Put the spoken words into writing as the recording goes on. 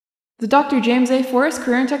The Dr. James A. Forrest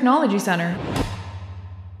Career and Technology Center.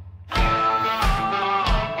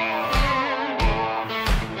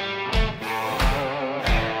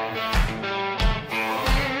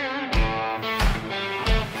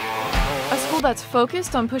 A school that's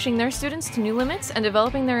focused on pushing their students to new limits and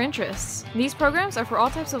developing their interests. These programs are for all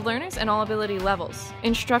types of learners and all ability levels.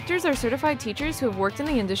 Instructors are certified teachers who have worked in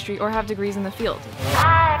the industry or have degrees in the field.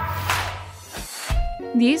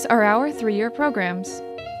 These are our 3-year programs.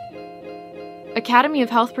 Academy of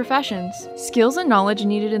Health Professions. Skills and knowledge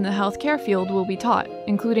needed in the healthcare field will be taught,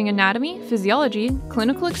 including anatomy, physiology,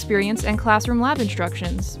 clinical experience, and classroom lab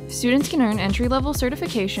instructions. Students can earn entry-level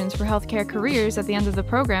certifications for healthcare careers at the end of the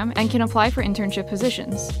program and can apply for internship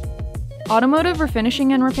positions. Automotive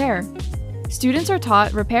refinishing and repair. Students are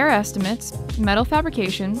taught repair estimates, metal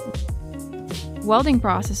fabrication, welding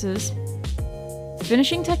processes,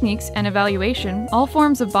 finishing techniques and evaluation, all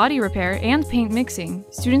forms of body repair, and paint mixing.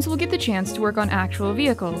 Students will get the chance to work on actual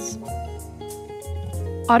vehicles.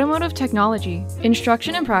 Automotive technology.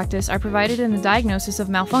 Instruction and practice are provided in the diagnosis of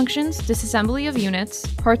malfunctions, disassembly of units,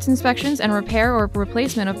 parts inspections, and repair or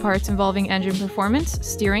replacement of parts involving engine performance,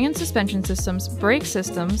 steering and suspension systems, brake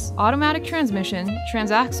systems, automatic transmission,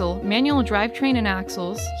 transaxle, manual drivetrain and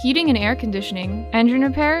axles, heating and air conditioning, engine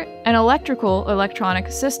repair, and electronic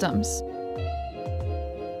systems.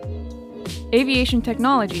 Aviation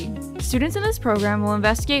technology. Students in this program will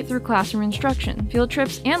investigate through classroom instruction, field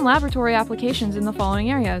trips, and laboratory applications in the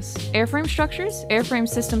following areas: airframe structures, airframe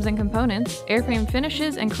systems and components, airframe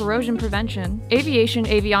finishes and corrosion prevention, aviation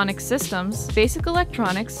avionics systems, basic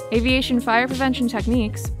electronics, aviation fire prevention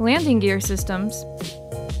techniques, landing gear systems,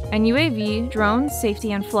 and UAV, drones,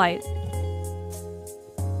 safety, and flight.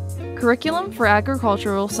 Curriculum for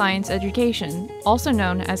Agricultural Science Education, also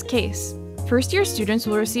known as CASE. First-year students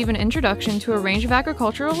will receive an introduction to a range of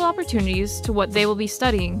agricultural opportunities to what they will be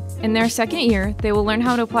studying. In their second year, they will learn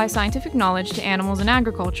how to apply scientific knowledge to animals and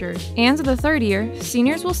agriculture. And the third year,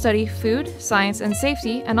 seniors will study food, science, and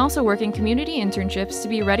safety, and also work in community internships to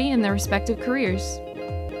be ready in their respective careers.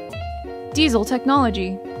 Diesel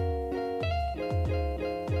technology.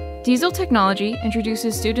 Diesel technology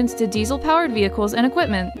introduces students to diesel-powered vehicles and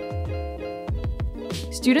equipment.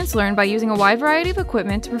 Students learn by using a wide variety of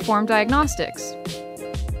equipment to perform diagnostics.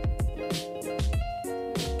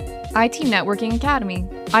 IT Networking Academy.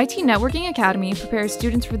 IT Networking Academy prepares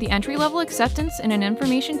students for the entry-level acceptance in an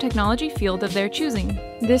information technology field of their choosing.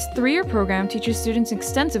 This 3-year program teaches students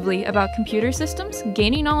extensively about computer systems,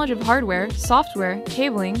 gaining knowledge of hardware, software,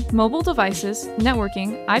 cabling, mobile devices,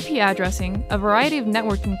 networking, IP addressing, a variety of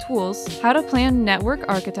networking tools, how to plan network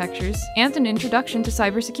architectures, and an introduction to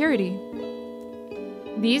cybersecurity.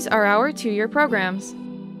 These are our 2-year programs.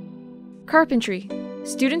 Carpentry.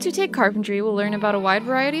 Students who take carpentry will learn about a wide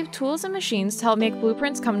variety of tools and machines to help make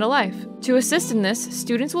blueprints come to life. To assist in this,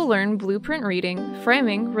 students will learn blueprint reading,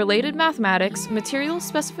 framing, related mathematics, material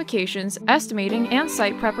specifications, estimating, and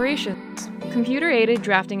site preparations. Computer-aided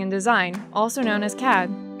drafting and design, also known as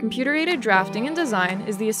CAD. Computer-aided drafting and design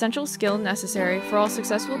is the essential skill necessary for all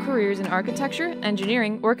successful careers in architecture,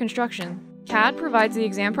 engineering, or construction. CAD provides the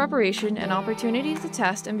exam preparation and opportunity to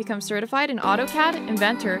test and become certified in AutoCAD,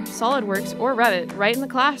 Inventor, SolidWorks, or Revit right in the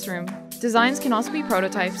classroom. Designs can also be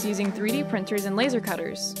prototypes using 3D printers and laser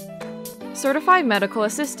cutters. Certified Medical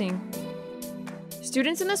Assisting.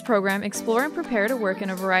 Students in this program explore and prepare to work in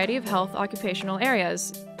a variety of health occupational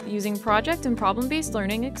areas, using project and problem-based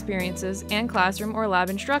learning experiences and classroom or lab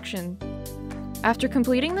instruction. After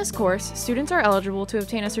completing this course, students are eligible to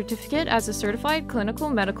obtain a certificate as a certified clinical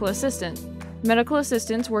medical assistant. Medical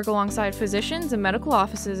assistants work alongside physicians in medical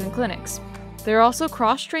offices and clinics. They are also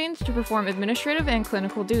cross-trained to perform administrative and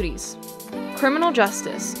clinical duties. Criminal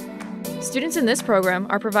justice. Students in this program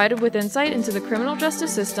are provided with insight into the criminal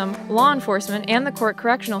justice system, law enforcement, and the court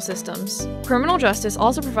correctional systems. Criminal justice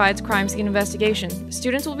also provides crime scene investigation.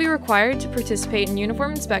 Students will be required to participate in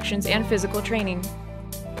uniform inspections and physical training.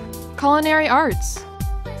 Culinary arts.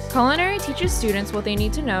 Culinary teaches students what they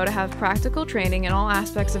need to know to have practical training in all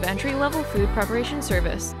aspects of entry-level food preparation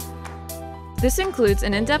service. This includes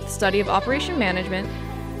an in-depth study of operation management,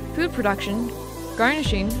 food production,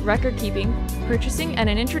 garnishing, record keeping, purchasing, and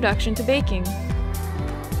an introduction to baking.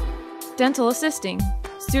 Dental assisting.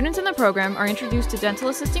 Students in the program are introduced to dental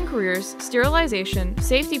assisting careers, sterilization,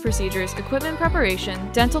 safety procedures, equipment preparation,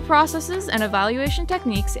 dental processes and evaluation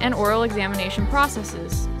techniques, and oral examination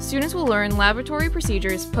processes. Students will learn laboratory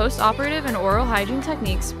procedures, post-operative and oral hygiene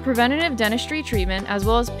techniques, preventative dentistry treatment, as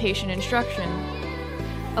well as patient instruction.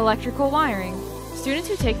 Electrical wiring. Students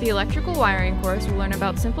who take the electrical wiring course will learn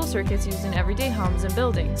about simple circuits used in everyday homes and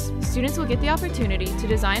buildings. Students will get the opportunity to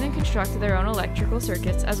design and construct their own electrical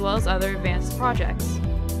circuits as well as other advanced projects.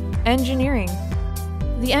 Engineering.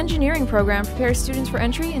 The engineering program prepares students for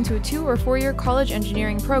entry into a 2- or 4-year college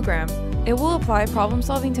engineering program. It will apply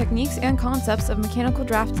problem-solving techniques and concepts of mechanical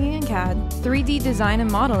drafting and CAD, 3D design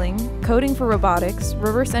and modeling, coding for robotics,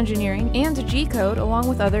 reverse engineering, and G-code along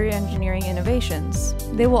with other engineering innovations.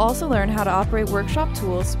 They will also learn how to operate workshop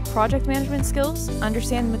tools, project management skills,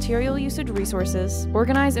 understand material usage resources,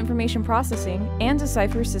 organize information processing, and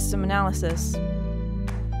decipher system analysis.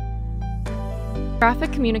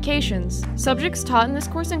 Graphic communications. Subjects taught in this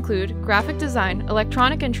course include graphic design,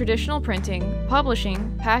 electronic and traditional printing,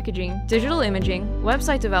 publishing, packaging, digital imaging,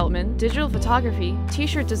 website development, digital photography,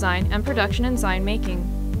 t-shirt design, and production and sign making.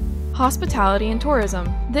 Hospitality and tourism.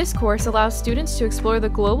 This course allows students to explore the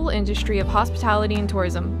global industry of hospitality and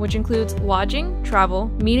tourism, which includes lodging, travel,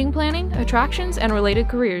 meeting planning, attractions, and related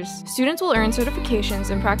careers. Students will earn certifications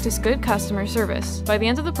and practice good customer service. By the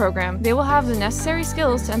end of the program, they will have the necessary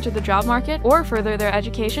skills to enter the job market or further their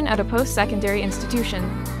education at a post-secondary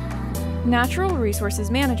institution. Natural resources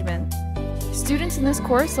management. Students in this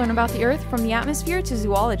course learn about the Earth from the atmosphere to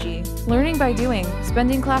zoology. Learning by doing,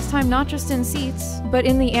 spending class time not just in seats, but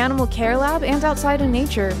in the animal care lab and outside in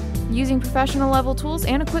nature, using professional level tools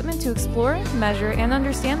and equipment to explore, measure, and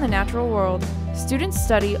understand the natural world. Students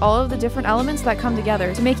study all of the different elements that come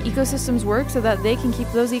together to make ecosystems work so that they can keep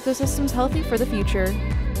those ecosystems healthy for the future.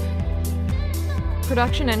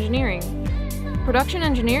 Production engineering. Production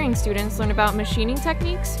engineering students learn about machining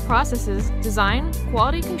techniques, processes, design,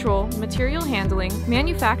 quality control, material handling,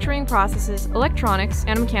 manufacturing processes, electronics,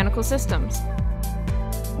 and mechanical systems.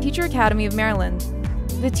 Teacher Academy of Maryland.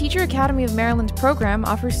 The Teacher Academy of Maryland program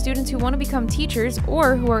offers students who want to become teachers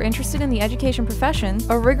or who are interested in the education profession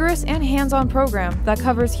a rigorous and hands-on program that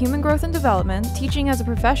covers human growth and development, teaching as a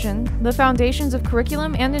profession, the foundations of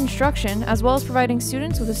curriculum and instruction, as well as providing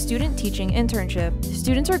students with a student teaching internship.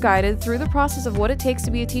 Students are guided through the process of what it takes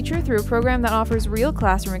to be a teacher through a program that offers real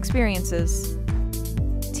classroom experiences.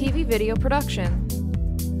 TV video production.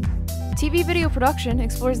 TV video production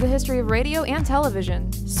explores the history of radio and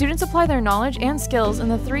television. Students apply their knowledge and skills in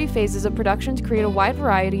the 3 phases of production to create a wide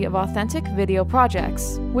variety of authentic video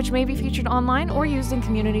projects, which may be featured online or used in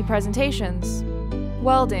community presentations.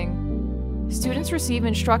 Welding. Students receive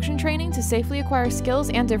instruction training to safely acquire skills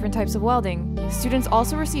and different types of welding. Students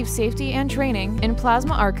also receive safety and training in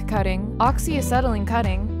plasma arc cutting, oxyacetylene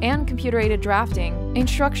cutting, and computer-aided drafting.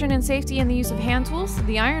 Instruction and safety in the use of hand tools,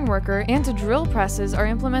 the iron worker, and to drill presses are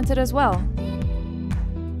implemented as well.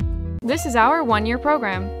 This is our 1-year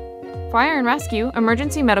program. Fire and Rescue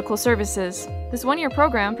Emergency Medical Services. This 1-year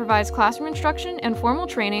program provides classroom instruction and formal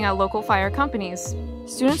training at local fire companies.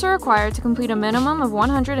 Students are required to complete a minimum of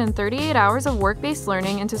 138 hours of work-based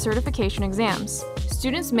learning into certification exams.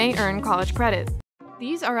 Students may earn college credit.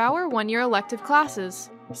 These are our 1-year elective classes.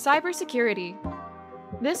 Cybersecurity.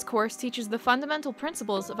 This course teaches the fundamental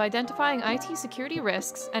principles of identifying IT security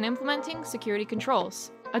risks and implementing security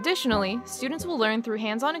controls. Additionally, students will learn through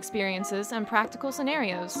hands-on experiences and practical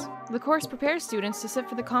scenarios. The course prepares students to sit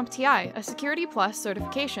for the CompTI, a Security Plus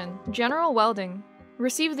certification. General welding.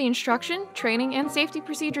 Receive the instruction, training, and safety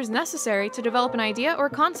procedures necessary to develop an idea or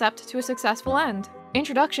concept to a successful end.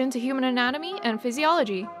 Introduction to human anatomy and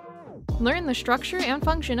physiology. Learn the structure and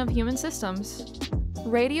function of human systems.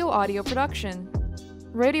 Radio audio production.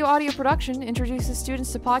 Radio audio production introduces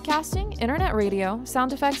students to podcasting, internet radio,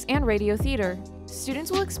 sound effects, and radio theater.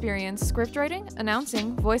 Students will experience script writing,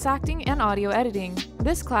 announcing, voice acting, and audio editing.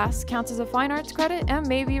 This class counts as a fine arts credit and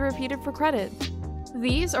may be repeated for credit.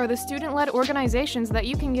 These are the student-led organizations that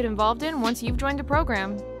you can get involved in once you've joined a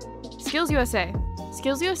program. Skills USA.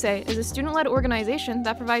 Skills USA is a student-led organization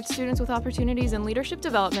that provides students with opportunities in leadership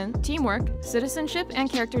development, teamwork, citizenship,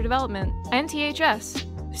 and character development. NTHS.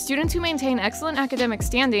 Students who maintain excellent academic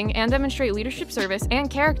standing and demonstrate leadership service and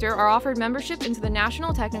character are offered membership into the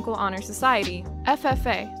National Technical Honor Society.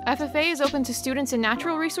 FFA. FFA is open to students in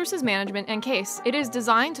natural resources management and CASE. It is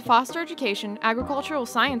designed to foster education, agricultural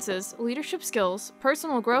sciences, leadership skills,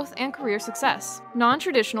 personal growth, and career success.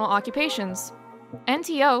 Non-traditional occupations.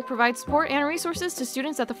 NTO provides support and resources to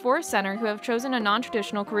students at the Forrest Center who have chosen a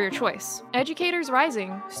non-traditional career choice. Educators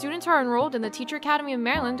Rising. Students who are enrolled in the Teacher Academy of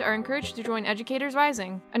Maryland are encouraged to join Educators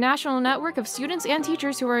Rising, a national network of students and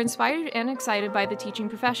teachers who are inspired and excited by the teaching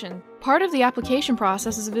profession. Part of the application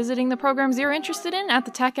process is visiting the programs you're interested in at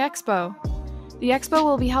the Tech Expo. The expo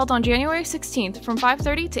will be held on January 16th from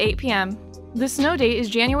 5:30 to 8 p.m. The snow date is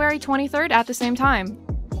January 23rd at the same time.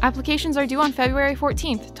 Applications are due on February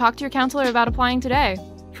 14th. Talk to your counselor about applying today.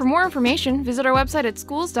 For more information, visit our website at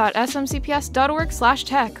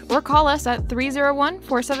schools.smcps.org/tech or call us at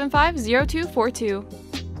 301-475-0242.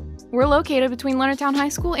 We're located between Leonardtown High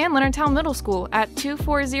School and Leonardtown Middle School at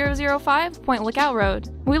 24005 Point Lookout Road.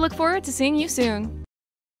 We look forward to seeing you soon.